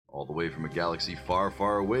the way from a galaxy far,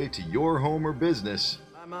 far away to your home or business.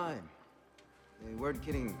 Not mine. They weren't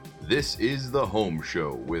kidding. This is The Home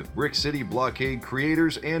Show with Brick City Blockade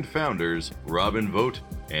creators and founders Robin Vogt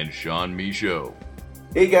and Sean Michaud.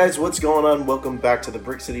 Hey guys, what's going on? Welcome back to the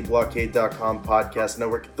BrickCityBlockade.com podcast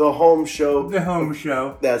network, The Home Show. The Home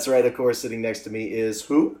Show. That's right, of course, sitting next to me is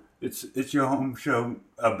who? It's your Home Show,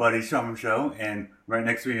 buddy Sean Michaud, and right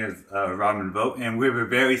next to me is Robin Vogt, and we have a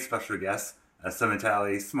very special guest,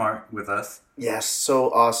 Semitali Smart, with us. Yes,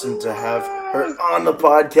 so awesome to have her on the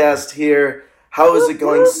podcast here. How is it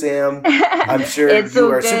going, Sam? I'm sure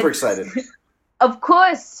you are super excited. Of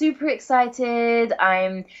course, super excited.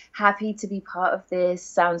 I'm happy to be part of this.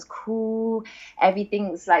 Sounds cool.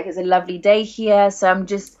 Everything's like it's a lovely day here. So I'm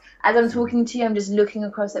just, as I'm talking to you, I'm just looking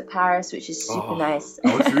across at Paris, which is super nice.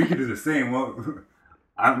 I wish we could do the same. Well,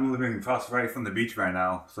 I'm living across right from the beach right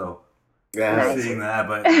now, so I'm seeing that.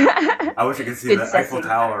 But I wish I could see the Eiffel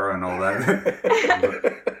Tower and all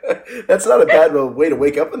that. That's not a bad way to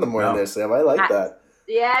wake up in the morning there, Sam. I like that.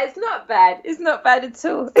 Yeah, it's not bad. It's not bad at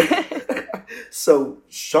all. So,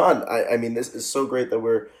 Sean, I mean, this is so great that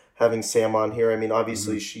we're having Sam on here. I mean,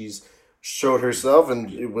 obviously, she's showed herself,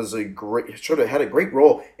 and it was had a great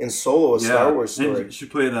role in Solo, a Star Wars story. And she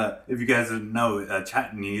played, if you guys didn't know,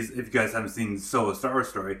 Chattanese. If you guys haven't seen Solo, a Star Wars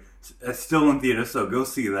story, it's still in theater, so go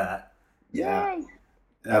see that. Yeah,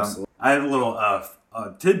 absolutely. I had a little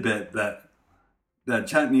tidbit that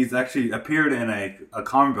Chattanese actually appeared in a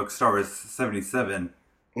comic book, Star Wars 77,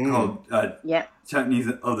 called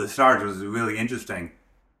Chattanese of the Stars, was really interesting.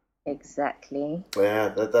 Exactly. Yeah,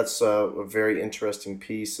 that's a very interesting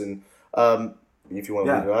piece, and if you want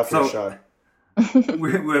to leave it off here, Sean.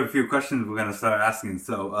 we have a few questions we're going to start asking.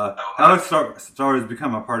 So, how has Star Wars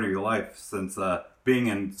become a part of your life since being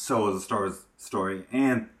in Solo, a Star Wars story,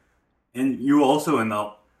 and you also in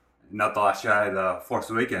the Not the Last Jedi, The Force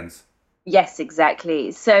Awakens? Yes,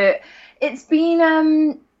 exactly. So it's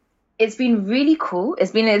been really cool.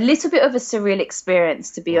 It's been a little bit of a surreal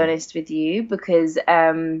experience, to be honest with you, because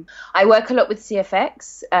I work a lot with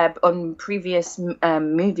CFX on previous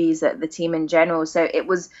movies at the team in general. So it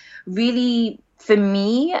was really, for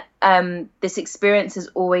me, this experience has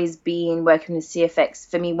always been working with CFX,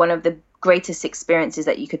 for me, one of the greatest experiences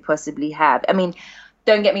that you could possibly have. I mean,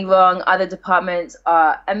 don't get me wrong, other departments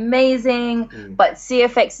are amazing, but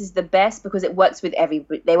CFX is the best because it works with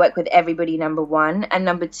everybody. They work with everybody, number one. And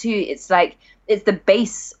number two, it's the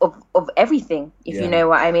base of everything, if you know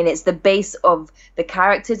what I mean. It's the base of the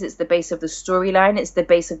characters, it's the base of the storyline, it's the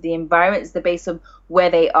base of the environment, it's the base of where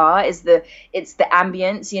they are, it's the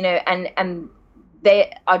ambience, you know, and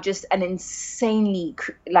they are just an insanely,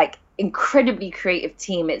 incredibly creative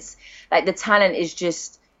team. It's like the talent is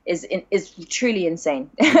just... is truly insane.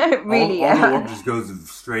 Really, all the work just goes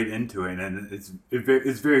straight into it, and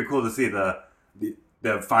it's very cool to see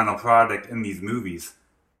the final product in these movies.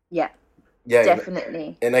 Yeah,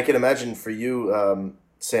 definitely. And I can imagine for you,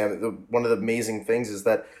 Sam, one of the amazing things is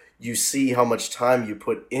that you see how much time you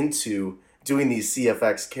put into doing these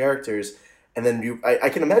CFX characters, and then I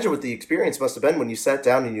can imagine what the experience must have been when you sat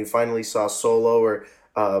down and you finally saw Solo or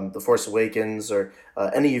The Force Awakens or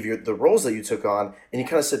any of the roles that you took on, and you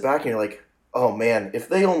kind of sit back and you're like, oh man, if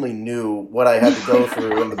they only knew what I had to go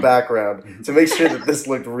through in the background to make sure that this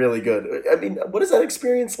looked really good. I mean, what is that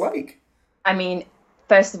experience like? I mean,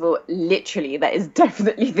 first of all, literally, that is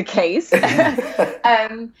definitely the case.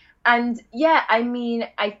 And yeah, I mean,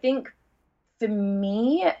 I think for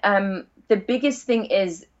me, the biggest thing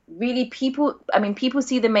is really people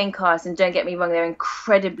see the main cast, and don't get me wrong, they're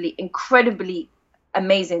incredibly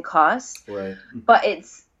amazing cast, right? But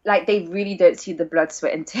it's like they really don't see the blood,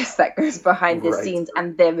 sweat and tears that goes behind the scenes,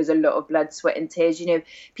 and there is a lot of blood, sweat and tears. You know,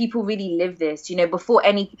 people really live this, you know, before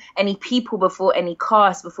any people, before any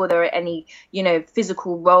cast, before there are any, you know,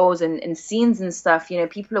 physical roles and scenes and stuff. You know,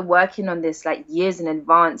 people are working on this like years in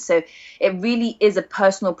advance, so it really is a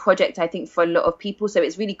personal project, I think, for a lot of people. So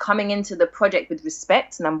it's really coming into the project with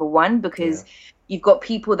respect, number one, because you've got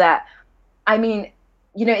people that, I mean,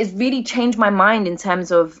 you know, it's really changed my mind in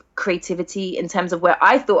terms of creativity, in terms of where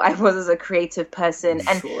I thought I was as a creative person,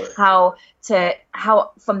 and how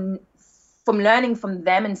from learning from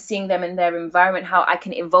them and seeing them in their environment, how I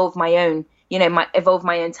can evolve my own, you know, evolve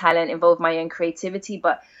my own talent, evolve my own creativity.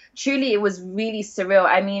 But truly, it was really surreal.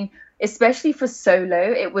 I mean, especially for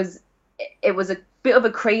Solo, it was a bit of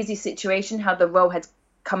a crazy situation how the role had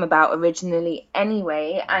come about originally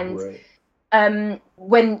anyway, and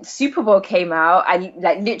when Super Bowl came out, I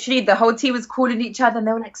literally the whole team was calling each other and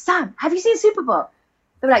they were like, Sam, have you seen Super Bowl?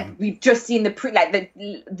 they were like, we've just seen the pre, like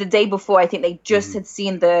the day before, I think they just had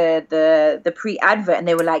seen the pre-advert, and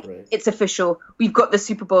they were like, it's official, we've got the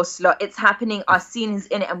Super Bowl slot, it's happening, our scene is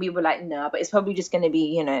in it. And we were like, no, but it's probably just going to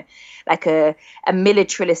be, you know, like a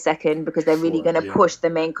millisecond, because they're really going to push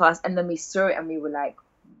the main cast. And then we saw it and we were like,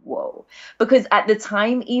 whoa. Because at the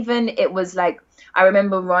time, even, it was like, I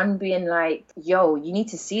remember Ron being like, yo, you need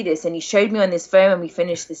to see this. And he showed me on this phone when we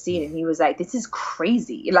finished the scene, and he was like, this is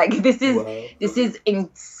crazy. Like, this is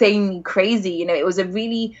insanely crazy. You know, it was a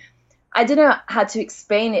really, I don't know how to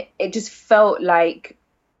explain it. It just felt like,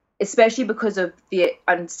 especially because of the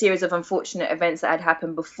series of unfortunate events that had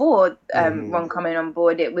happened before Ron coming on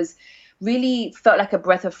board, it was really felt like a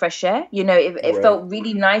breath of fresh air. You know, it felt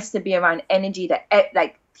really nice to be around energy that,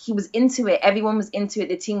 like, he was into it, everyone was into it,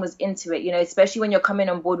 the team was into it, you know, especially when you're coming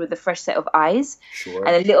on board with a fresh set of eyes and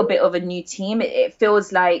a little bit of a new team. It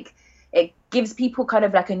feels like it gives people kind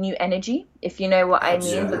of like a new energy, if you know what I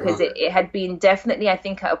mean, because it had been definitely, I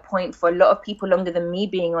think, at a point for a lot of people longer than me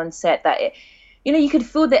being on set, that it, you know, you could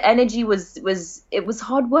feel the energy was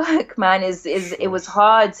hard work, man. It was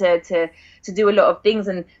hard to do a lot of things,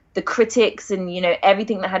 and the critics and, you know,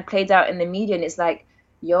 everything that had played out in the media, and it's like,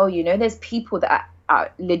 yo, you know, there's people that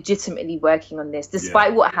are legitimately working on this,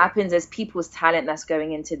 despite what happens. There's people's talent that's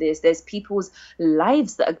going into this, there's people's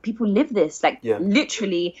lives that people live this, like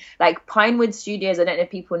literally, like Pinewood Studios, I don't know if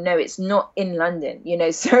people know, it's not in London, you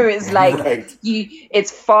know, so it's like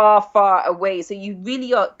it's far away, so you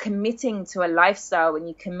really are committing to a lifestyle when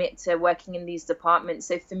you commit to working in these departments.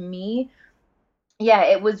 So for me,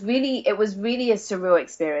 it was really a surreal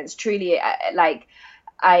experience, truly. I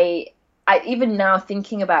even now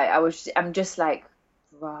thinking about it, I'm just like,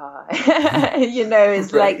 wow. You know,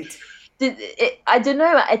 it's like, I don't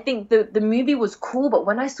know, I think the movie was cool, but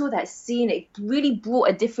when I saw that scene, it really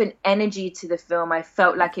brought a different energy to the film. I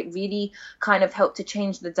felt like it really kind of helped to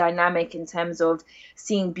change the dynamic in terms of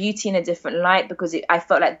seeing beauty in a different light, because I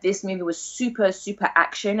felt like this movie was super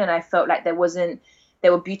action, and I felt like there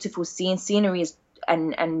were beautiful sceneries,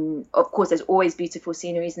 and of course there's always beautiful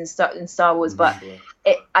sceneries in Star Wars, but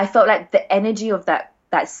I felt like the energy of that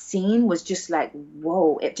scene was just like,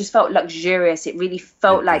 whoa, it just felt luxurious. It really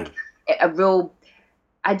felt like a real,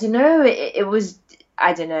 I don't know, it was,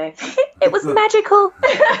 I don't know, it was magical.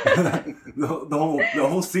 the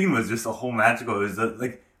whole scene was just a whole magical.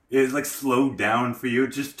 It was like slowed down for you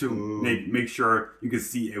just to make sure you could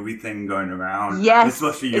see everything going around. Yes,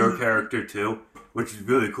 especially your character too, which is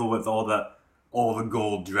really cool with all the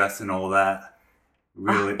gold dress and all that.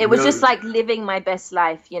 Really, it was just like living my best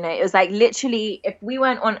life, you know. It was like, literally, if we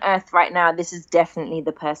weren't on Earth right now, this is definitely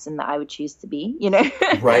the person that I would choose to be, you know.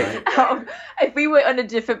 Right. If we were on a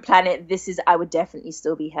different planet, I would definitely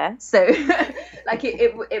still be her. So like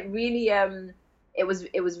it really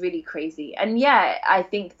it was really crazy. And I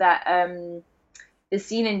think that the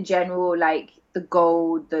scene in general, like the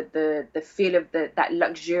gold, the feel of that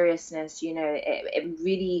luxuriousness, you know, it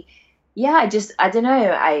really, I don't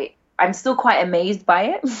know, I'm still quite amazed by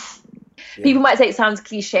it. People might say it sounds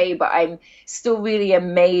cliche, but I'm still really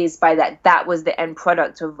amazed by that was the end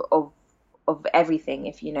product of everything,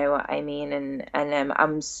 if you know what I mean. And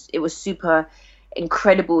it was super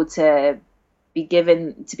incredible to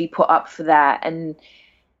be put up for that. And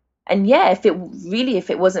if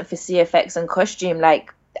it wasn't for CFX and costume,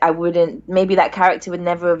 like, maybe that character would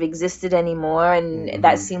never have existed anymore, and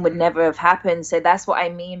that scene would never have happened. So that's what I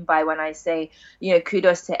mean by when I say, you know,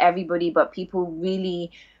 kudos to everybody, but people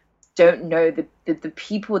really don't know the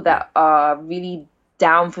people that are really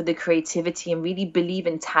down for the creativity and really believe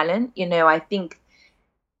in talent. You know, I think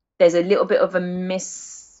there's a little bit of a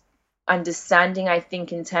misunderstanding, I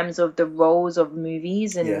think, in terms of the roles of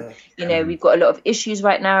movies, and you know, we've got a lot of issues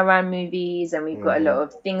right now around movies, and we've got a lot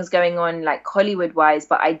of things going on, like Hollywood wise,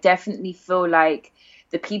 but I definitely feel like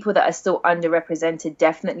the people that are still underrepresented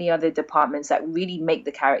definitely are the departments that really make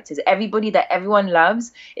the characters. Everybody that everyone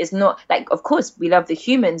loves is not, like, of course we love the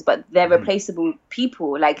humans, but they're replaceable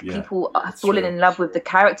people. Like, people are falling in love with the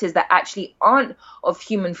characters that actually aren't of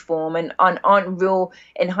human form and aren't real,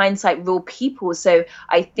 in hindsight, real people. So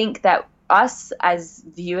I think that us as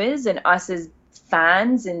viewers and us as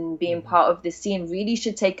fans and being part of the scene really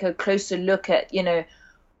should take a closer look at, you know,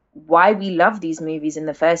 why we love these movies in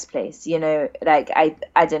the first place. You know, like, I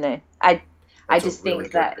don't know, I just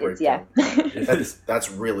think that it's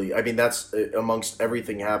that's really, I mean, that's amongst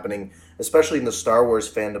everything happening, especially in the Star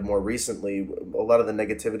Wars fandom more recently, a lot of the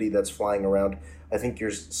negativity that's flying around. I think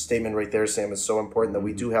your statement right there, Sam, is so important that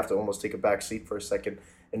we do have to almost take a back seat for a second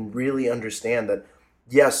and really understand that,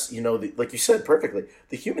 yes, you know, like you said perfectly,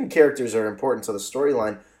 the human characters are important to the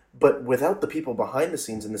storyline, but without the people behind the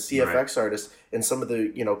scenes and the CFX artists and some of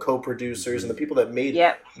the, you know, co-producers and the people that made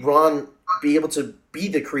Ron be able to be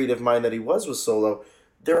the creative mind that he was with Solo,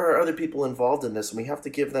 there are other people involved in this, and we have to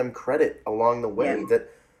give them credit along the way.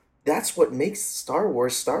 That's what makes Star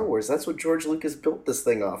Wars Star Wars. That's what George Lucas built this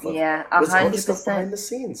thing off of. Yeah, 100%. Was all the stuff behind the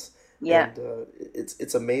scenes. Yeah, and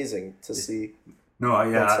it's amazing to see. No,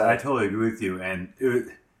 I totally agree with you, and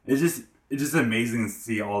it's just amazing to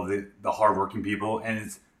see all the hardworking people, and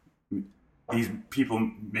it's these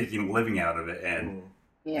people making a living out of it, and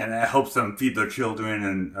it helps them feed their children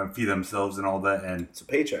and feed themselves and all that, and it's a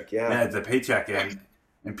paycheck. Yeah, it's a paycheck,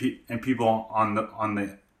 and people on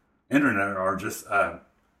the internet are just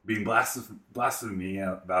being blasphemy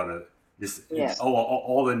about it. Just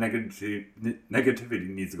all the negativity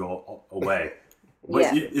needs to go away.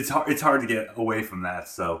 But it's hard to get away from that.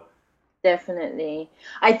 So definitely,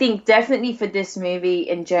 I think definitely for this movie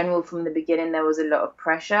in general, from the beginning there was a lot of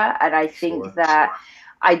pressure, and I think that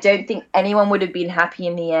I don't think anyone would have been happy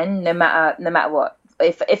in the end, no matter what.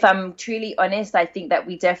 If I'm truly honest, I think that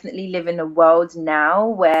we definitely live in a world now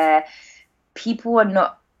where people are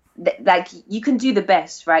not. Like, you can do the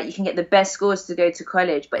best, right? You can get the best scores to go to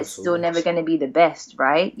college, but it's still never going to be the best,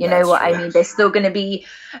 right? You know what I mean? There's still going to be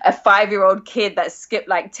a 5-year-old kid that skipped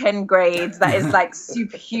like 10 grades that is like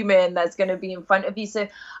superhuman that's going to be in front of you. So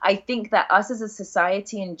I think that us as a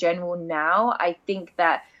society in general now, I think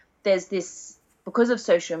that there's this, because of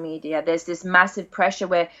social media, there's this massive pressure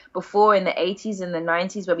where before in the 80s and the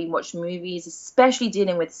 90s where we watched movies, especially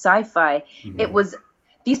dealing with sci-fi, it was...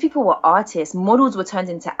 These people were artists. Models were turned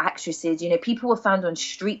into actresses. You know, people were found on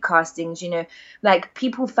street castings. You know, like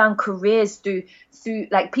people found careers through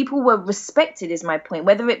like people were respected. Is my point.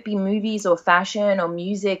 Whether it be movies or fashion or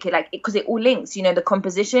music, because it all links. You know, the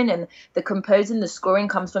composition and the composing, the scoring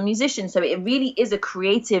comes from musicians. So it really is a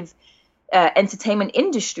creative entertainment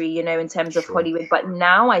industry. You know, in terms of Hollywood. But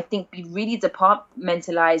now I think we really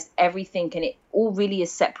departmentalized everything, and it all really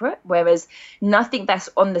is separate. Whereas nothing that's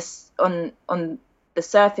on the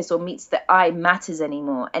surface or meets the eye matters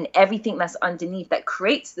anymore, and everything that's underneath that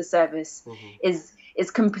creates the service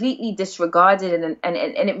is completely disregarded, and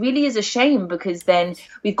it really is a shame, because then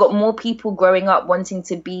we've got more people growing up wanting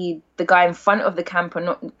to be the guy in front of the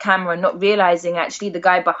camera, not realizing actually the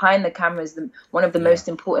guy behind the camera is one of the most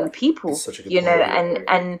important people, you know.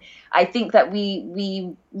 And I think that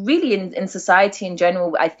we really in society in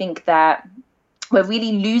general, I think that we're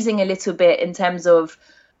really losing a little bit in terms of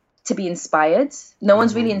to be inspired. No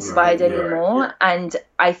one's really inspired anymore. And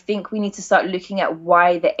I think we need to start looking at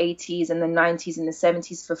why the 80s and the 90s and the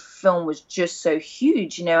 70s for film was just so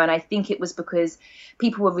huge, you know. And I think it was because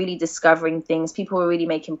people were really discovering things. People were really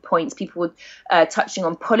making points. People were touching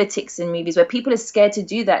on politics in movies, where people are scared to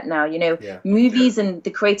do that now, you know. Movies and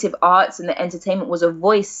the creative arts and the entertainment was a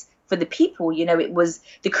voice for the people, you know. It was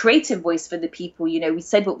the creative voice for the people, you know. We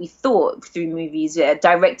said what we thought through movies.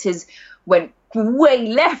 Directors went way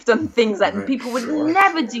left on things that people would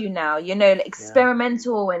never do now, you know, like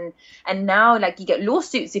experimental, and now like you get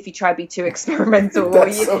lawsuits if you try to be too experimental. Or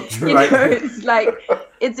you know, it's like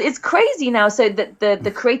it's crazy now. So that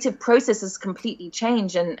the creative process has completely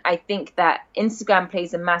changed, and I think that Instagram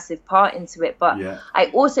plays a massive part into it. But I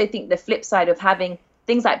also think the flip side of having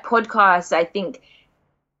things like podcasts, I think,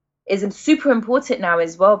 is super important now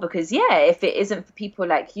as well, because if it isn't for people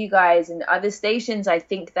like you guys and other stations, I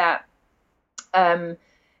think that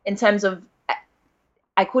in terms of,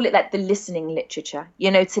 I call it like the listening literature, you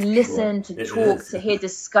know, to listen, to talk, to hear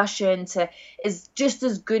discussion, is just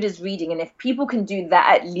as good as reading. And if people can do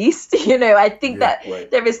that, at least, you know, I think that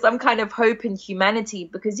there is some kind of hope in humanity,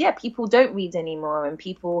 because people don't read anymore, and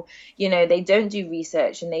people, you know, they don't do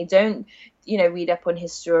research, and they don't, you know, read up on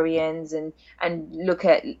historians and look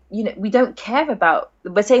at, you know, we don't care about,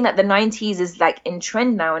 we're saying that the 90s is like in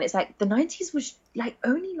trend now, and it's like the 90s was like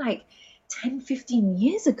only like 10-15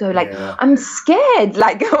 years ago. Like I'm scared,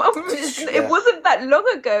 like it wasn't that long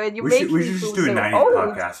ago, and we should just do a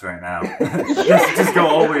 90s podcast right now. just go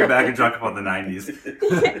all the way back and talk about the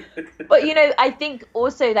 90s. But you know, I think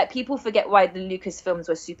also that people forget why the Lucas films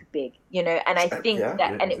were super big, you know, and I think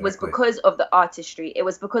it was because of the artistry, it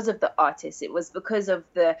was because of the artists, it was because of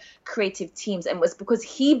the creative teams, and it was because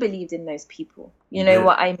he believed in those people, you know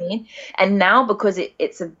what I mean. And now, because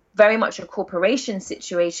it's a very much a corporation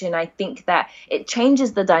situation, I think that it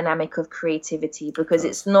changes the dynamic of creativity, because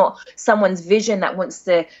it's not someone's vision that wants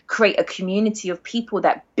to create a community of people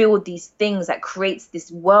that build these things, that creates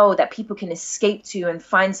this world that people can escape to and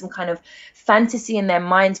find some kind of fantasy in their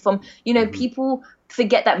minds from, you know, people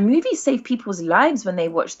forget that movies save people's lives when they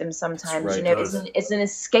watch them sometimes. right, You know, it does. it's an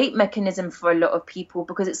escape mechanism for a lot of people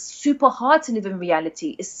because it's super hard to live in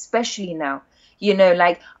reality, especially now. You know,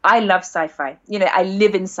 like I love sci-fi. You know, I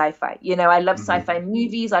live in sci-fi. You know, I love sci-fi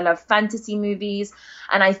movies. I love fantasy movies.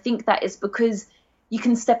 And I think that is because you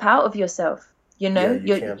can step out of yourself. You know,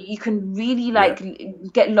 Yeah, you can really like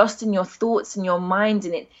get lost in your thoughts and your mind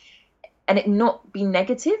and it not be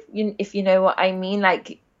negative, if you know what I mean.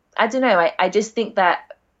 Like, I don't know. I just think that,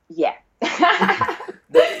 yeah.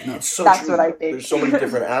 It's so That's true. what I think. There's so many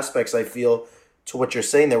different aspects, I feel, to what you're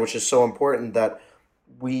saying there, which is so important that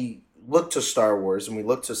we look to Star Wars and we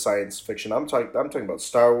look to science fiction. I'm talking about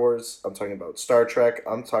Star Wars. I'm talking about Star Trek.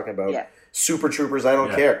 I'm talking about Yeah. Super Troopers. I don't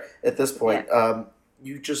Yeah. care at this point.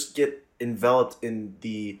 You just get enveloped in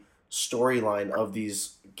the storyline of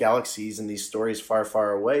these galaxies and these stories far,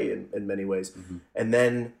 far away in many ways. And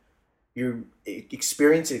then you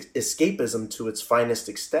experience escapism to its finest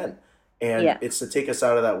extent. And it's to take us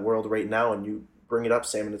out of that world right now. And you bring it up,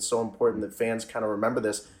 Sam, and it's so important that fans kind of remember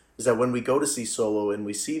this, is that when we go to see Solo and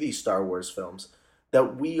we see these Star Wars films,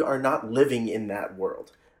 that we are not living in that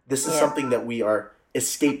world. This is something that we are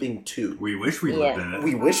escaping to. We wish we lived in it.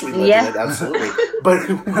 We wish we lived in it, absolutely. But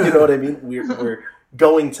you know what I mean? We're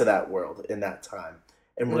going to that world in that time.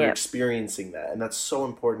 And we're experiencing that. And that's so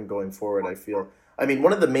important going forward, I feel. I mean,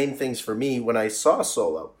 one of the main things for me when I saw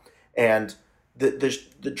Solo and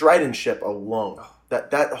the Dryden ship alone,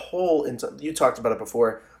 that whole, you talked about it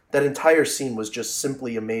before, that entire scene was just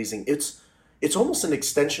simply amazing. It's almost an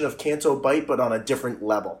extension of Canto Bight, but on a different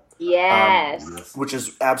level. Yes. Which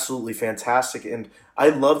is absolutely fantastic. And I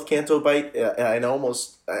loved Canto Bight. And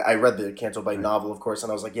I read the Canto Bight novel, of course,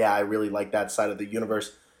 and I was like, yeah, I really like that side of the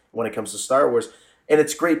universe when it comes to Star Wars. And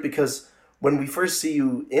it's great because when we first see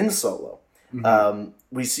you in Solo,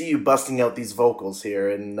 we see you busting out these vocals here,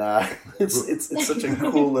 and it's such a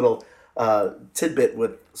cool little tidbit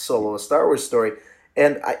with Solo, a Star Wars story.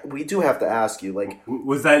 And we do have to ask you, like,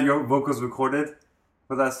 was that your vocals recorded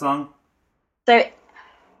for that song? So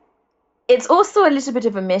it's also a little bit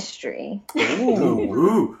of a mystery.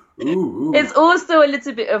 Ooh. It's also a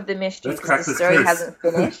little bit of the mystery Let's crack because the this story case. hasn't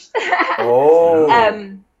finished.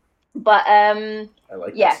 But I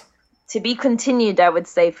like this. to be continued, I would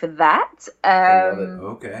say for that. I love it.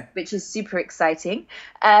 Okay. Which is super exciting.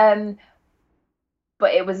 But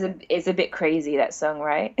it's a bit crazy, that song,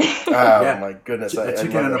 right? Oh my goodness! The I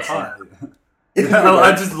chicken in love the that pot. song.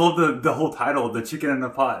 I just love the whole title, The Chicken in the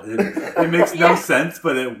Pot. It makes no sense,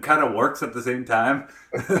 but it kind of works at the same time.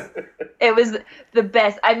 It was the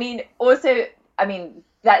best. I mean,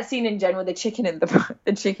 that scene in general, the chicken in the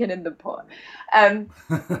pot.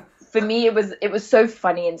 For me, it was so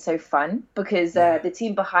funny and so fun because the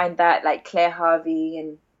team behind that, like Claire Harvey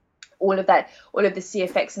and all of the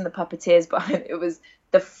CFX and the puppeteers behind it was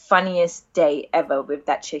the funniest day ever with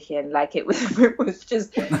that chicken. Like it was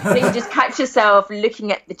just, you just catch yourself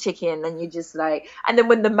looking at the chicken and you just like, and then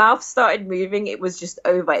when the mouth started moving, it was just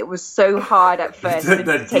over. It was so hard at first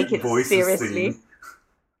to take it seriously.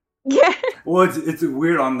 Yeah. Well, it's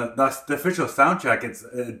weird on the official soundtrack. It's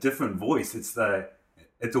a different voice. It's a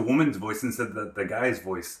woman's voice instead of the guy's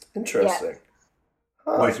voice. Interesting. Yeah.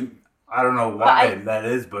 Huh. Which I don't know why that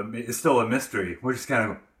is, but it's still a mystery, which is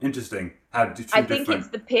kind of interesting. I think it's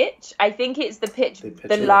the pitch. The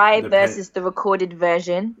it. live The versus the recorded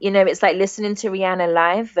version. You know, it's like listening to Rihanna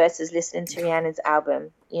live versus listening to Rihanna's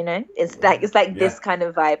album. You know, it's like this kind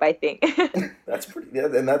of vibe, I think. That's pretty,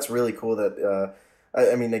 and that's really cool. That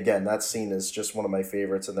I mean, again, that scene is just one of my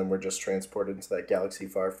favorites, and then we're just transported into that galaxy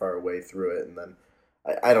far, far away through it, and then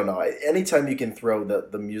I don't know. Anytime you can throw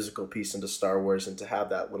the musical piece into Star Wars and to have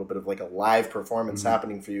that little bit of like a live performance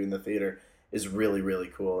happening for you in the theater is really, really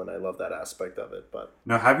cool, and I love that aspect of it. But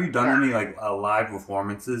now, have you done any like live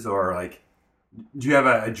performances, or like, do you have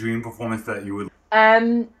a dream performance that you would?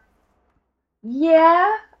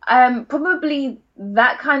 Yeah. Probably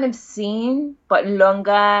that kind of scene, but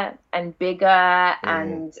longer and bigger,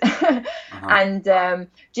 and and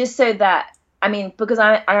just so that, I mean, because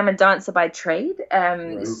I am a dancer by trade,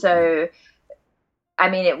 so I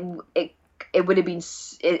mean it would have been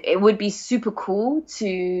it would be super cool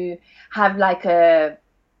to have like a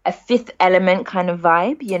Fifth Element kind of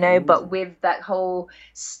vibe, you know, but with that whole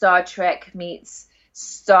Star Trek meets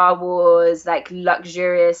Star Wars, like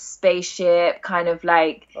luxurious spaceship kind of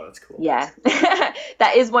like. oh, that's cool. Yeah.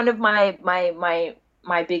 That is one of my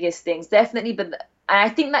biggest things, definitely. But I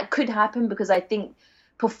think that could happen because I think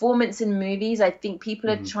performance in movies, I think people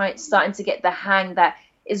are starting to get the hang that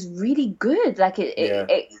is really good. Like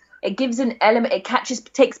it gives an element,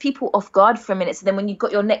 takes people off guard for a minute. So then when you've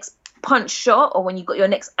got your next punch shot or when you got your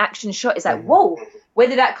next action shot, it's like, whoa, where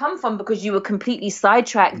did that come from? Because you were completely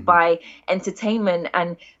sidetracked by entertainment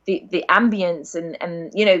and the ambience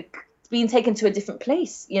and you know, being taken to a different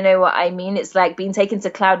place. You know what I mean? It's like being taken to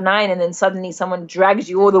cloud nine and then suddenly someone drags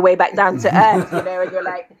you all the way back down to earth, you know, and you're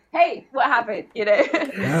like, hey, what happened? You know?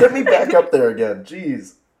 Get me back up there again.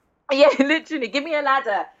 Jeez. Yeah, literally. Give me a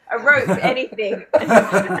ladder, a rope, anything.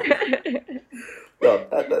 No,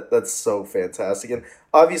 that's so fantastic. And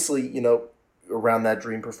obviously, you know, around that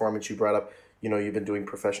dream performance you brought up, you know, you've been doing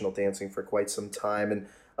professional dancing for quite some time.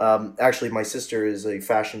 And actually, my sister is a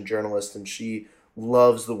fashion journalist, and she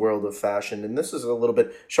loves the world of fashion. And this is a little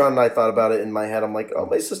bit, Sean and I thought about it in my head. I'm like, oh,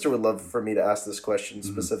 my sister would love for me to ask this question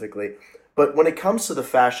specifically. But when it comes to the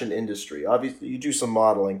fashion industry, obviously you do some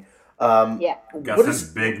modeling. Yeah. Got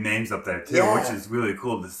some big names up there too, which is really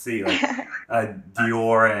cool to see. Like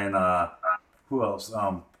Dior and who else?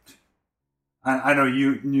 I know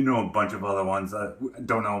you know a bunch of other ones.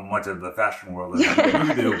 Don't know much of the fashion world as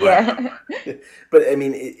you do, but Yeah. But I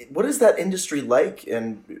mean, what is that industry like,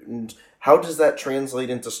 and how does that translate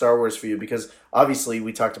into Star Wars for you? Because obviously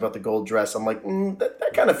we talked about the gold dress. I'm like,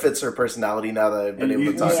 that kind of fits her personality now that I've been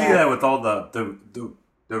able to talk. You see that with all the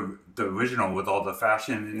original, with all the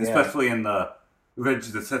fashion, and especially in the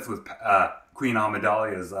sets with Queen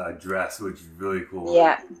Amidalia's dress, which is really cool.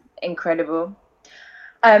 Yeah, incredible.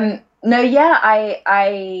 No, yeah,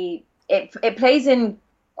 it plays in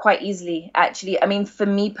quite easily, actually. I mean, for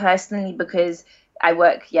me personally, because I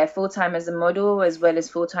work, full-time as a model as well as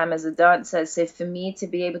full-time as a dancer. So for me to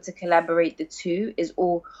be able to collaborate the two is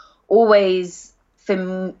always, for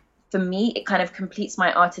me, it kind of completes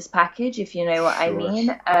my artist package, if you know what I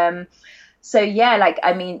mean. So yeah, like,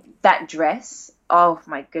 I mean, that dress, oh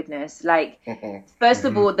my goodness. Like, first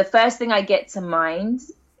of all, the first thing I get to mind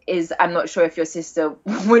is, I'm not sure if your sister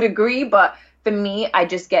would agree, but for me, I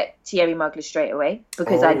just get Thierry Mugler straight away,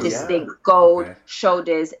 because I just think gold,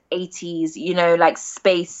 shoulders, 80s, you know, like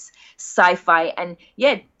space, sci-fi. And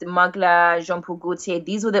yeah, the Mugler, Jean-Paul Gaultier,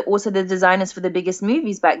 these were also the designers for the biggest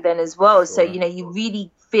movies back then as well. So, you know, you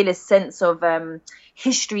really feel a sense of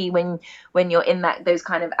history when you're in those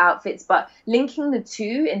kind of outfits. But linking the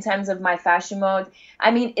two in terms of my fashion world,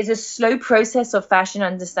 I mean, it's a slow process of fashion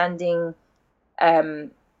understanding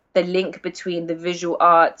the link between the visual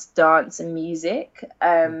arts, dance, and music.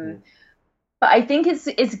 But I think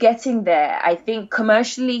it's getting there. I think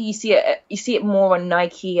commercially you see it more on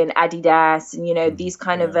Nike and Adidas and, you know, these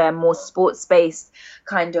kind of more sports based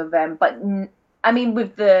kind of. But I mean,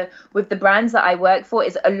 with the brands that I work for,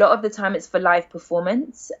 is a lot of the time it's for live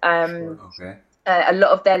performance. A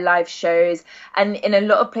lot of their live shows, and in a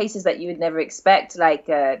lot of places that you would never expect, like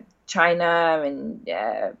China and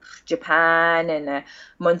Japan and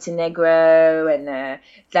Montenegro and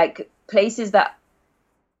like places that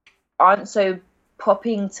aren't so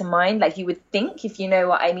popping to mind like you would think, if you know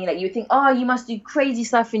what I mean. Like you would think, oh, you must do crazy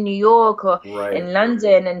stuff in New York or in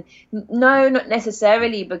London, and no, not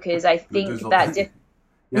necessarily, because I think there's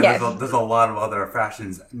a lot of other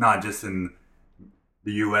fashions, not just in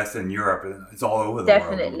the US and Europe. It's all over the world.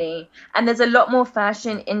 Definitely. And there's a lot more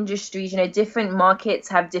fashion industries. You know, different markets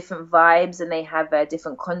have different vibes, and they have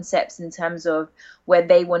different concepts in terms of where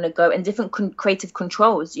they want to go, and different creative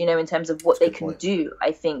controls, you know, in terms of what they can do,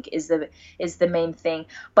 I think is the main thing.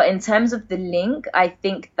 But in terms of the link, I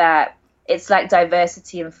think that it's like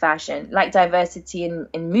diversity in fashion, like diversity in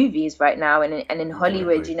movies right now and in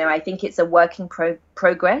Hollywood. You know, I think it's a work in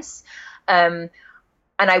progress. And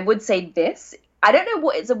I would say this, I don't know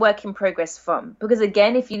what it's a work in progress from, because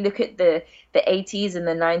again, if you look at the 80s and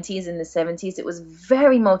the 90s and the 70s, it was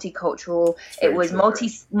very multicultural. It was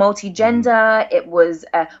multi-gender. It was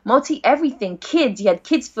multi everything. Kids, you had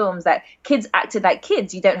kids films that kids acted like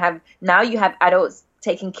kids. You don't have now. You have adults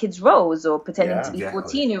taking kids roles or pretending to be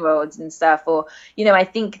 14-year-olds and stuff. Or, you know, I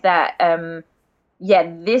think that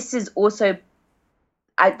this is also.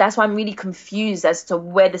 That's why I'm really confused as to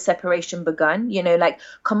where the separation begun. You know, like,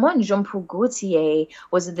 come on, Jean-Paul Gaultier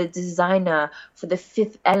was the designer for The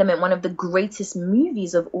Fifth Element, one of the greatest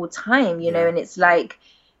movies of all time, you know, and it's like,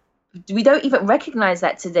 we don't even recognize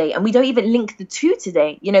that today, and we don't even link the two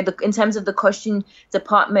today. You know, in terms of the costume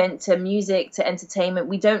department to music to entertainment,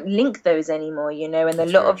 we don't link those anymore, you know, and a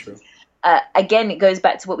lot of, again, it goes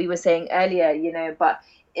back to what we were saying earlier, you know, but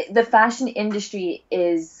the fashion industry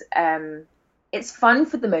is... it's fun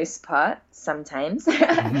for the most part sometimes,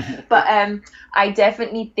 but I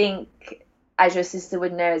definitely think, as your sister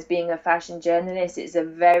would know, as being a fashion journalist, it's a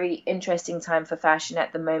very interesting time for fashion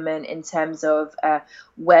at the moment in terms of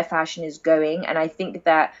where fashion is going. And I think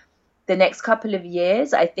that the next couple of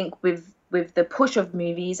years, I think with with the push of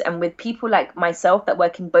movies and with people like myself that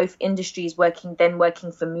work in both industries, working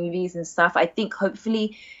for movies and stuff, I think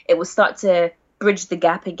hopefully it will start to bridge the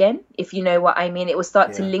gap again, if you know what I mean. It will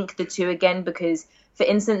start to link the two again, because for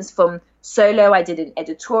instance, from Solo, I did an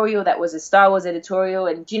editorial that was a Star Wars editorial,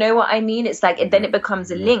 and do you know what I mean? It's like then it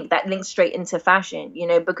becomes a link that links straight into fashion, you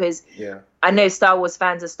know, because I know Star Wars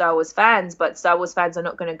fans are Star Wars fans, but Star Wars fans are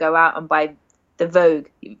not going to go out and buy the Vogue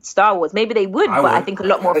Star Wars. Maybe they would, but I think a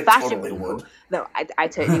lot more fashion people. Would. No, I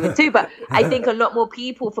totally would too. But I think a lot more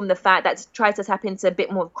people from the fact that try to tap into a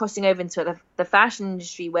bit more crossing over into the fashion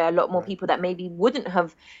industry, where a lot more people that maybe wouldn't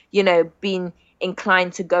have, you know, been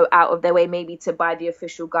inclined to go out of their way maybe to buy the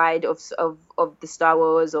official guide of the Star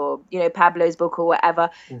Wars, or, you know, Pablo's book or whatever,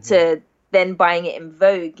 to then buying it in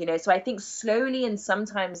Vogue, you know. So I think slowly, and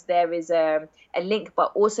sometimes there is a link,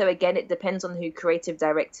 but also again it depends on who creative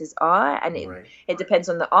directors are, and it depends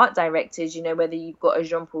on the art directors, you know, whether you've got a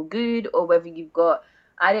Jean-Paul Goude or whether you've got,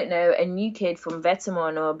 I don't know, a new kid from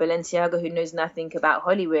Vetements or Balenciaga who knows nothing about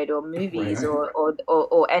Hollywood or movies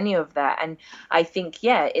or any of that. And I think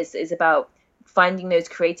it's about finding those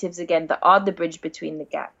creatives again that are the bridge between the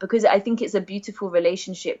gap, because I think it's a beautiful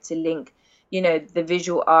relationship to link, you know, the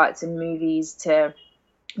visual arts and movies to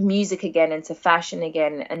music again, and to fashion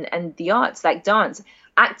again, and the arts, like dance.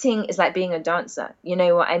 Acting is like being a dancer, you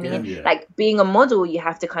know what I mean? Like being a model, you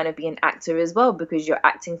have to kind of be an actor as well, because you're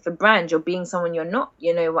acting for brand, you're being someone you're not,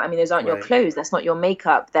 you know what I mean? Those aren't your clothes, that's not your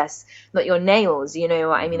makeup, that's not your nails, you know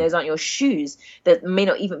what I mean? Those aren't your shoes, that may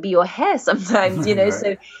not even be your hair sometimes, you know.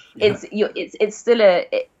 So it's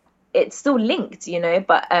still linked, you know.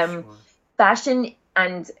 But fashion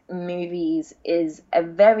and movies is a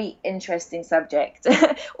very interesting subject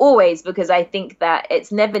always, because I think that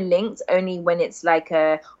it's never linked, only when it's like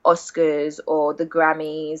a Oscars or the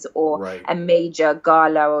Grammys or a major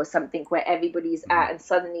gala or something where everybody's at and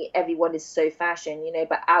suddenly everyone is so fashion, you know.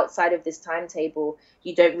 But outside of this timetable,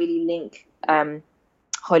 you don't really link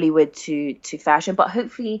Hollywood to fashion. But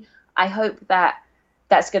hopefully, I hope that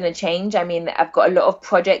that's going to change. I mean, I've got a lot of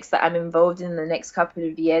projects that I'm involved in the next couple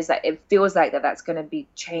of years that it feels like that's going to be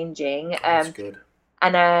changing. That's good.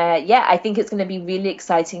 And I think it's going to be really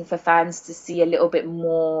exciting for fans to see a little bit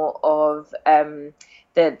more of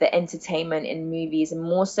the entertainment in movies, and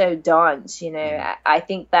more so dance, you know. I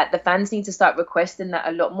think that the fans need to start requesting that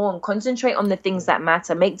a lot more and concentrate on the things that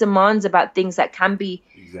matter, make demands about things that can be,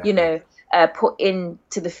 you know, put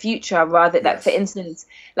into the future, rather that, for instance,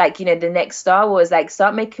 like, you know, the next Star Wars, like,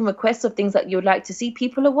 start making requests of things that you'd like to see.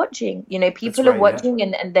 People are watching, you know, people are watching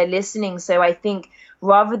and they're listening. So I think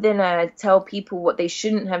rather than tell people what they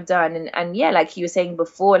shouldn't have done, and like you were saying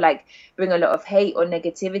before, like bring a lot of hate or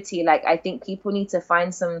negativity, like I think people need to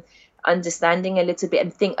find some understanding a little bit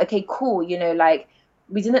and think, okay, cool, you know, like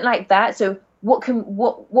we didn't like that, so what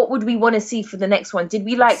would we want to see for the next one? Did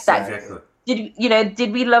we like that?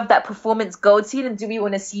 Did we love that performance Goldstein, and do we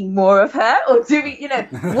want to see more of her, or do we, you know,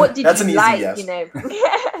 what did you like, yes. You know,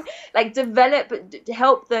 like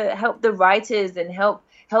help the writers and help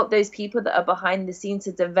those people that are behind the scenes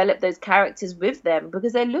to develop those characters with them,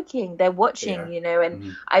 because they're looking, they're watching, you know.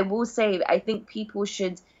 And I will say, I think people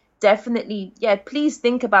should definitely, please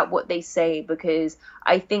think about what they say, because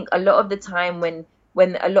I think a lot of the time when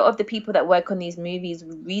a lot of the people that work on these movies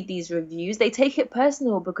read these reviews, they take it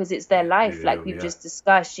personal because it's their life, like we've just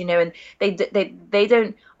discussed, you know, and they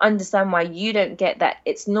don't understand why you don't get that.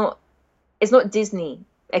 It's not Disney.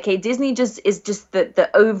 Okay, Disney is just the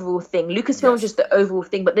overall thing. Lucasfilm is just the overall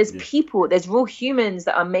thing, but there's people, there's real humans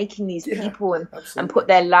that are making these people and put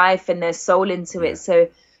their life and their soul into it. So,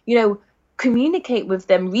 you know, communicate with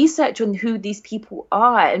them, research on who these people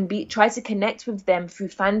are, and try to connect with them through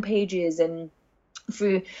fan pages and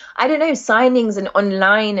through, I don't know, signings and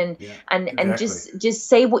online, and just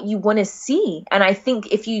say what you want to see. And I think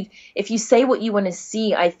if you say what you want to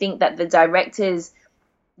see, I think that the directors,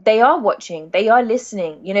 they are watching, they are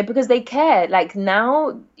listening, you know, because they care. Like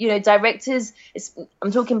now, you know, directors,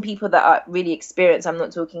 I'm talking people that are really experienced. I'm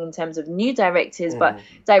not talking in terms of new directors, but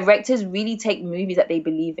directors really take movies that they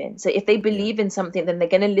believe in. So if they believe in something, then they're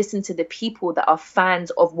going to listen to the people that are fans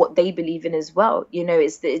of what they believe in as well. You know,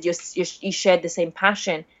 you shared the same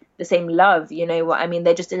passion, the same love, you know what I mean?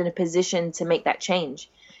 They're just in a position to make that change.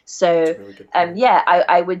 So, really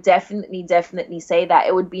I would definitely say that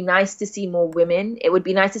it would be nice to see more women. It would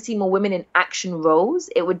be nice to see more women in action roles.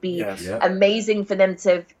 It would be amazing for them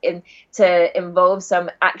to involve some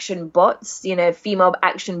action bots, you know, female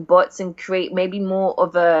action bots, and create maybe more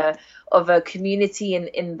of a community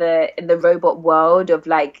in the robot world of,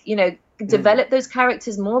 like, you know, develop those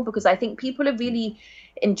characters more, because I think people are really,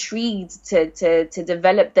 intrigued to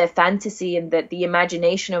develop their fantasy and the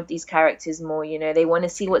imagination of these characters more. You know, they want to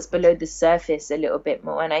see what's below the surface a little bit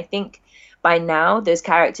more. And I think by now those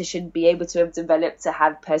characters should be able to have developed to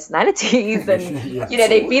have personalities and you know,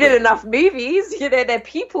 they've been in enough movies, you know, they're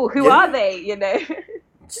people. Who are they, you know?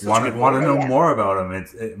 Want to know more about them.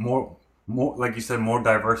 It's more like you said, more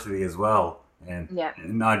diversity as well, and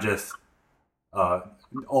not just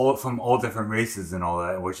all from all different races and all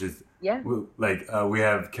that, which is like we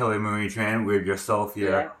have Kelly Marie Tran, we have yourself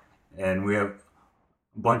here, and we have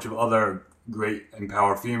a bunch of other great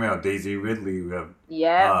empowered female, Daisy Ridley, we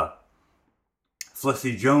have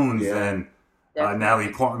Felicity Jones and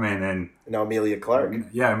Natalie Portman and now Emilia Clarke.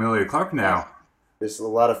 Emilia Clarke now. There's a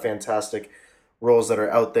lot of fantastic roles that are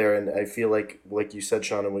out there, and I feel like you said,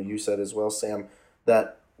 Sean, and what you said as well, Sam,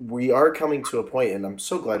 that we are coming to a point, and I'm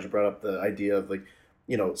so glad you brought up the idea of, like,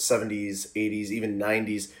 you know, 70s, 80s, even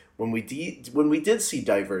 90s, when we did see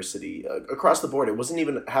diversity across the board.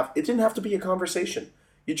 It didn't have to be a conversation.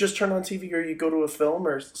 You just turn on TV or you go to a film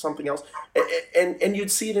or something else, and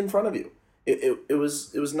you'd see it in front of you. It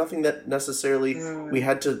was nothing that necessarily we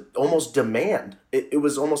had to almost demand. It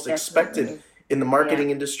was almost expected in the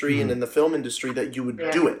marketing industry and in the film industry that you would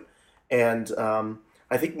do it. And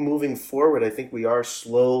I think moving forward, I think we are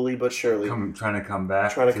slowly but surely trying to come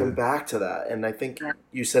back to that. And I think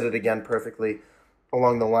you said it again perfectly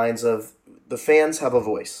along the lines of the fans have a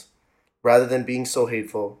voice. Rather than being so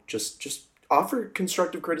hateful, just offer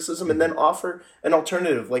constructive criticism and then offer an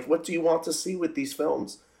alternative. Like, what do you want to see with these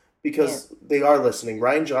films? Because they are listening.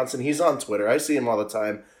 Rian Johnson, he's on Twitter. I see him all the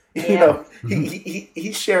time. You know,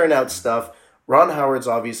 he's sharing out stuff. Ron Howard's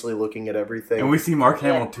obviously looking at everything. And we see Mark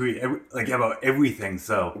Hamill tweet about everything,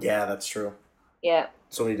 so... Yeah, that's true. Yeah.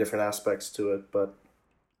 So many different aspects to it, but...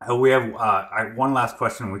 We have one last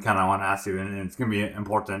question we kind of want to ask you, and it's going to be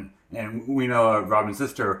important. And we know Robin's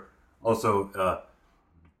sister also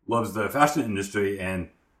loves the fashion industry, and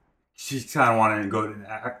she's kind of wanting to go into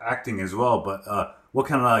acting as well, but... what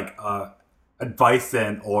kind of advice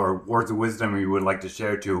then or words of wisdom you would like to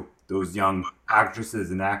share to those young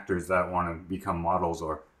actresses and actors that want to become models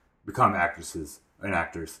or become actresses and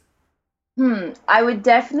actors? I would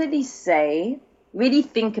definitely say really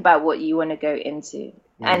think about what you want to go into.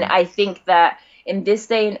 And I think that in this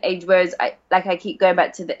day and age, whereas I keep going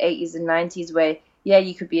back to the 80s and 90s where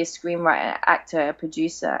you could be a screenwriter, actor, a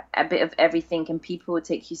producer, a bit of everything, and people would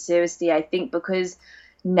take you seriously. I think because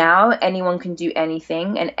now anyone can do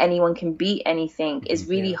anything and anyone can be anything, it's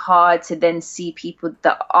really hard to then see people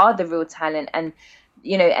that are the real talent and,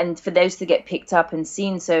 you know, and for those to get picked up and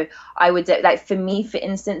seen. So I would, like, for me, for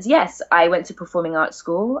instance, yes, I went to performing arts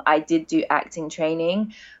school. I did do acting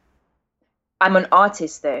training. I'm an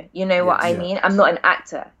artist though, you know what I mean? I'm not an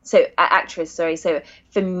actress, sorry. So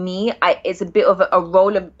for me, it's a bit of a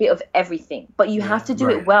role, a bit of everything, but you have to do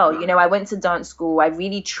it well. You know, I went to dance school, I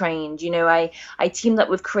really trained, you know, I teamed up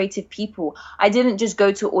with creative people. I didn't just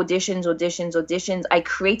go to auditions. I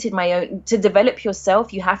created my own. To develop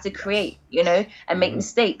yourself, you have to create, you know, and make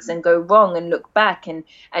mistakes and go wrong and look back and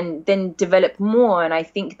then develop more. And I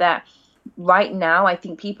think that right now, I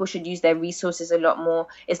think people should use their resources a lot more.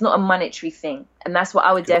 It's not a monetary thing. And that's what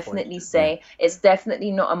I would definitely say. It's definitely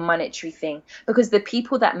not a monetary thing because the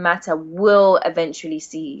people that matter will eventually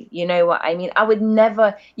see you. You know what I mean? I would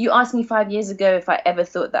never, you asked me 5 years ago if I ever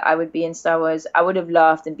thought that I would be in Star Wars, I would have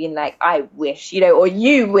laughed and been like, I wish, you know, or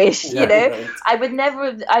you wish, you know. Right. I would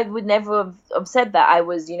never have said that. I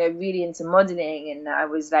was, you know, really into modeling and I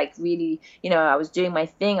was like really, you know, I was doing my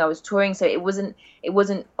thing, I was touring, so it wasn't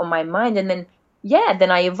on my mind. And then then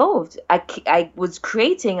I evolved. I was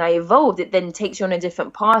creating, I evolved. It then takes you on a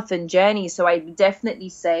different path and journey. So I would definitely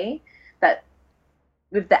say that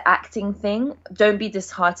with the acting thing, don't be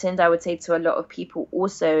disheartened. I would say to a lot of people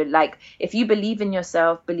also, like, if you believe in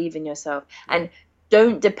yourself, and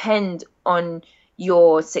don't depend on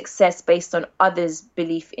your success based on others'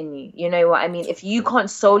 belief in you. You know what I mean? If you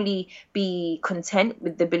can't solely be content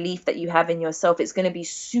with the belief that you have in yourself, it's going to be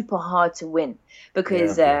super hard to win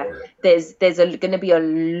because there's going to be a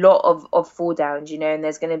lot of fall downs, you know, and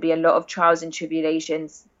there's going to be a lot of trials and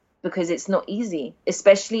tribulations because it's not easy,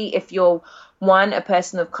 especially if you're one, a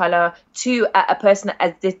person of color, two, a person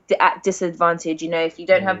at disadvantage. You know, if you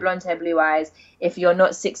don't have blonde hair, blue eyes, if you're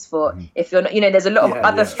not 6 foot, if you're not, you know, there's a lot of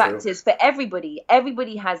other factors for everybody.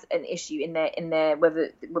 Everybody has an issue in their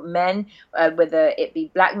whether men, whether it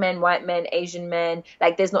be black men, white men, Asian men.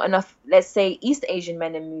 Like, there's not enough, let's say, East Asian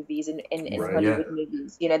men in movies in Hollywood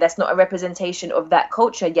movies. You know, that's not a representation of that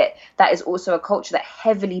culture. Yet that is also a culture that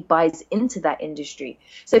heavily buys into that industry.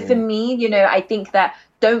 So for me, you know, I think that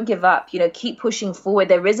don't give up, keep pushing forward.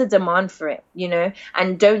 There is a demand for it,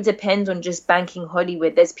 and don't depend on just banking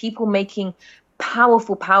Hollywood. There's people making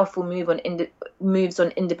powerful moves on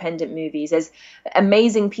independent movies. There's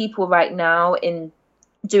amazing people right now in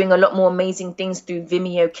doing a lot more amazing things through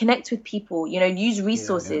Vimeo. Connect with people, use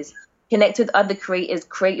resources. Connect with other creators,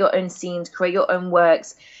 create your own scenes, create your own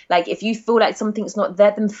works. Like, if you feel like something's not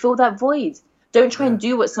there, then fill that void. Don't try and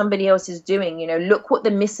do what somebody else is doing. Look what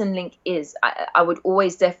the missing link is. I would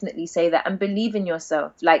always definitely say that, and believe in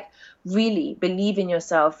yourself. Like, really believe in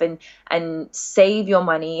yourself, and save your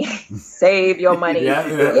money. Save your money.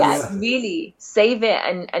 Really save it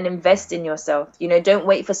and invest in yourself. Don't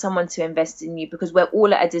wait for someone to invest in you, because we're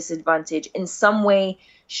all at a disadvantage in some way,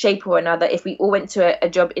 shape or another. If we all went to a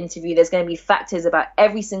job interview, there's going to be factors about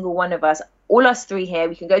every single one of us. All us three here,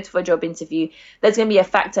 we can go to a job interview. There's going to be a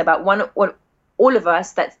factor about all of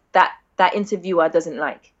us that interviewer doesn't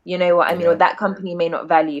like, what I mean, or that company may not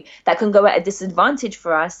value, that can go at a disadvantage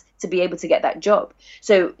for us to be able to get that job.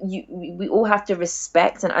 So we all have to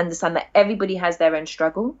respect and understand that everybody has their own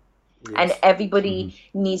struggle, and everybody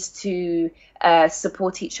needs to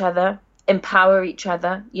support each other, empower each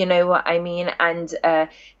other, what I mean, and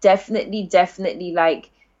definitely like,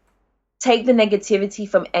 take the negativity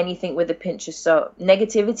from anything with a pinch of salt.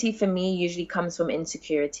 Negativity for me usually comes from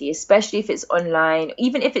insecurity, especially if it's online.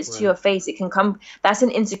 Even if it's to your face, it can come. That's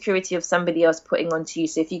an insecurity of somebody else putting onto you.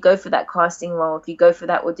 So if you go for that casting role, if you go for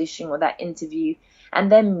that audition or that interview, and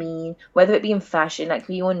they're mean, whether it be in fashion, like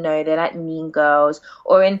we all know they're like mean girls,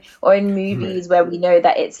 or in movies where we know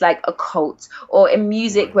that it's like a cult, or in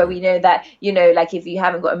music where we know that, like if you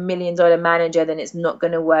haven't got $1 million manager, then it's not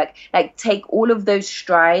going to work. Like, take all of those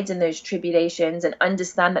strides and those tribulations and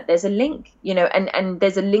understand that there's a link, and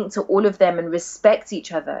there's a link to all of them, and respect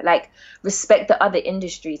each other. Like, respect the other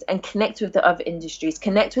industries and connect with the other industries.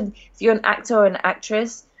 Connect with, if you're an actor or an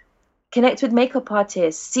actress, connect with makeup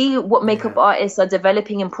artists. See what makeup artists are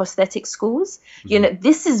developing in prosthetic schools.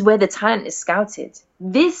 This is where the talent is scouted.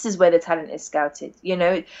 They're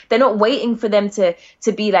not waiting for them to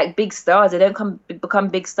be like big stars. They don't become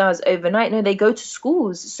big stars overnight. No, they go to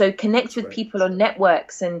schools. So connect with people on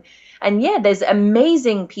networks, and there's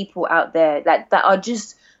amazing people out there that are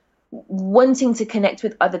just wanting to connect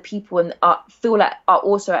with other people and feel like are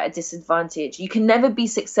also at a disadvantage. You can never be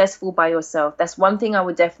successful by yourself. That's one thing I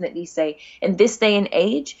would definitely say. In this day and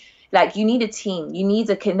age, like, you need a team, you need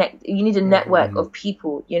a network of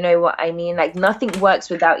people, what I mean? Like, nothing works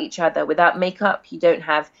without each other. Without makeup, you don't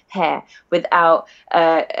have hair. Without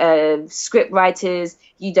script writers,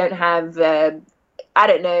 you don't have the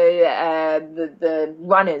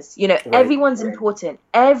runners, everyone's important.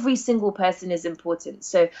 Every single person is important.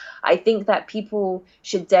 So I think that people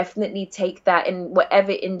should definitely take that in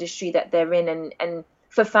whatever industry that they're in, and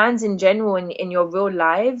for fans in general, in your real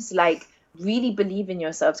lives, like, really believe in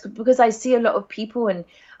yourselves, because I see a lot of people, and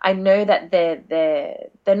I know that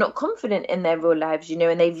they're not confident in their real lives,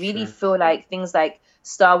 and they really feel like things like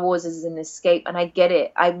Star Wars is an escape, and I get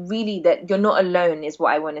it. That you're not alone is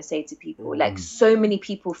what I want to say to people. Like, so many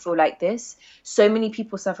people feel like this. So many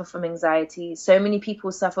people suffer from anxiety. So many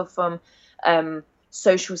people suffer from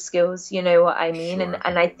social skills, what I mean?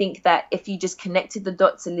 And I think that if you just connected the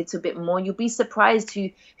dots a little bit more, you'll be surprised who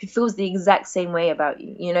feels the exact same way about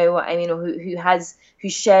you, what I mean, or who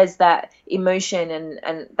shares that emotion.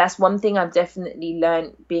 And that's one thing I've definitely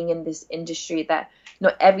learned being in this industry, that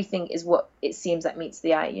not everything is what it seems that meets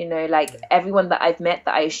the eye, like everyone that I've met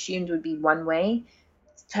that I assumed would be one way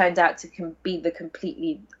turned out to be the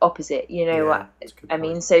completely opposite, what I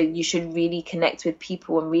mean? So you should really connect with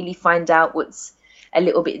people and really find out what's a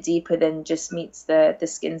little bit deeper than just meets the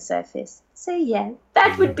skin surface. So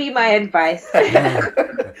that would be my advice.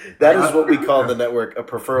 That is what we call the network a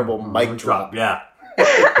preferable mic drop. Yeah.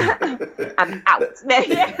 I'm out.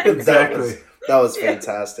 Exactly. That was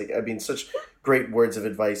fantastic. I mean, such great words of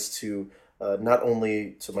advice to not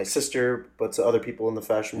only to my sister, but to other people in the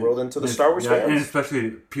fashion world and to the Star Wars fans. And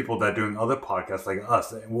especially people that are doing other podcasts like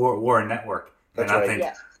us. We're a network. That's and right.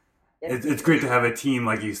 I think it's great to have a team,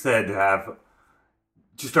 like you said, to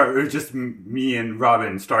start. It was just me and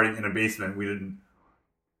Robin starting in a basement.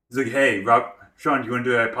 It's like, hey, Sean, do you want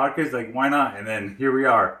to do a podcast? Like, why not? And then here we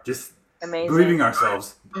are, just believing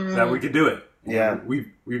ourselves that we could do it. Yeah. And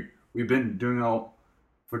we've been doing all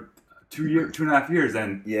for 2.5 years,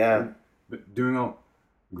 and doing a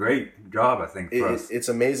great job, I think, for us. It's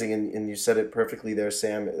amazing, and you said it perfectly there,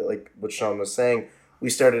 Sam. Like what Sean was saying, we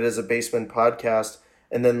started as a basement podcast,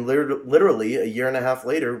 and then literally a year and a half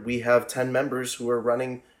later, we have 10 members who are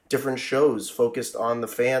running different shows focused on the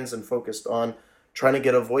fans and focused on trying to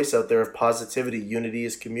get a voice out there of positivity. Unity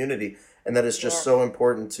is community. And that is just so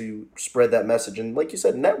important to spread that message. And like you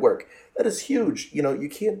said, network. That is huge. You know, you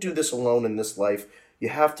can't do this alone in this life. You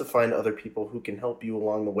have to find other people who can help you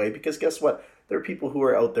along the way, because guess what? There are people who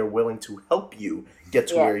are out there willing to help you get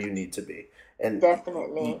to where you need to be. And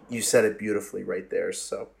definitely. You said it beautifully right there.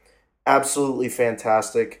 So absolutely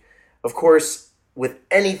fantastic. Of course, with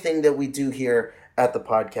anything that we do here at the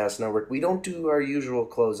Podcast Network, we don't do our usual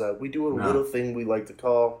closeout. We do a little thing we like to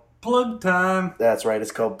call Plug Time. That's right.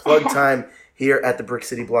 It's called Plug Time here at the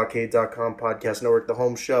BrickCityBlockade.com Podcast Network, the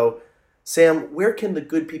home show. Sam, where can the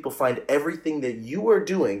good people find everything that you are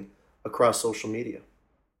doing across social media?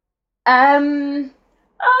 I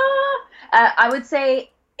would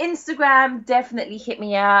say Instagram, definitely hit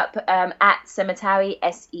me up at Sematawi,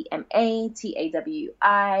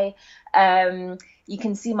 SEMATAWI. You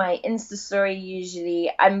can see my Insta story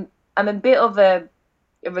usually. I'm a bit of a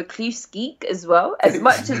recluse geek as well. As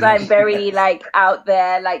much as I'm very like out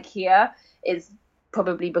there, like here, is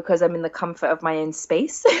probably because I'm in the comfort of my own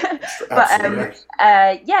space. But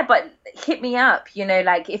but hit me up, you know,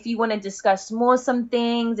 like if you want to discuss more some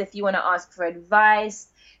things, if you want to ask for advice,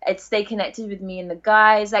 stay connected with me and the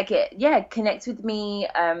guys, connect with me,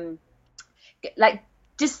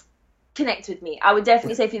 just connect with me. I would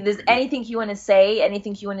definitely say if there's anything you want to say,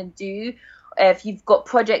 anything you want to do, if you've got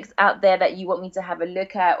projects out there that you want me to have a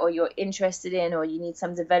look at, or you're interested in, or you need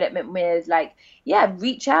some development with,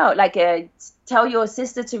 reach out. Tell your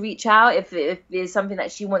sister to reach out if there's something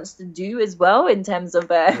that she wants to do as well in terms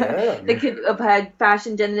of of her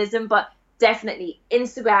fashion journalism. But definitely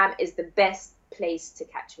Instagram is the best place to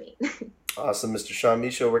catch me. Awesome, Mr. Sean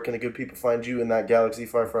Michaud. Where can the good people find you in that galaxy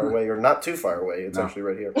far, far away, or not too far away? It's actually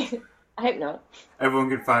right here. I hope not. Everyone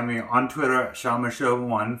can find me on Twitter at Sean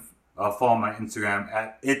Michaud1. Follow my Instagram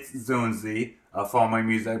at It'sZoneZ. Follow my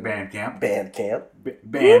music Bandcamp,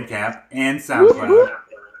 and SoundCloud.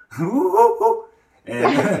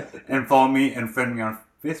 and follow me and friend me on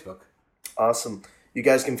Facebook. Awesome. You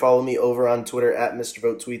guys can follow me over on Twitter at Mr.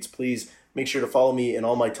 Vote Tweets. Please make sure to follow me in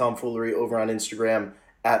all my tomfoolery over on Instagram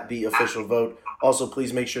at The Official Vote. Also,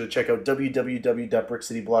 please make sure to check out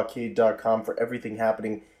www.brickcityblockade.com for everything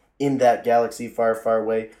happening in that galaxy far, far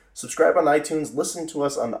away. Subscribe on iTunes, listen to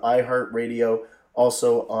us on iHeartRadio,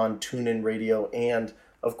 also on TuneIn Radio, and,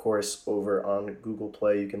 of course, over on Google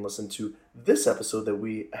Play. You can listen to this episode that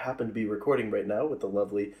we happen to be recording right now with the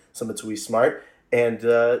lovely Samatui Smart. And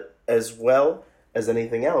as well as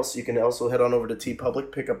anything else, you can also head on over to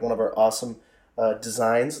TeePublic, pick up one of our awesome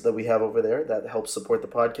designs that we have over there that helps support the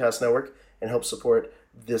Podcast Network and helps support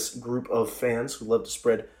this group of fans who love to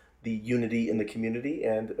spread the unity in the community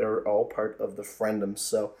and are all part of the friendom.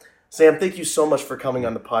 So, Sam, thank you so much for coming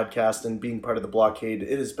on the podcast and being part of the blockade.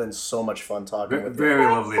 It has been so much fun talking with you. Very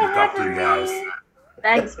lovely to talk to you guys.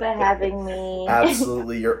 Thanks for having me.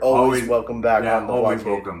 Absolutely. You're always welcome back on the always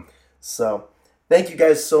blockade. Welcome. So, thank you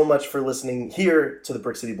guys so much for listening here to the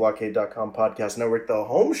BrickCityBlockade.com Podcast Network, the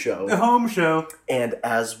home show. The home show. And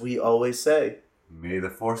as we always say, may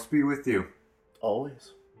the force be with you.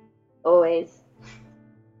 Always. Always.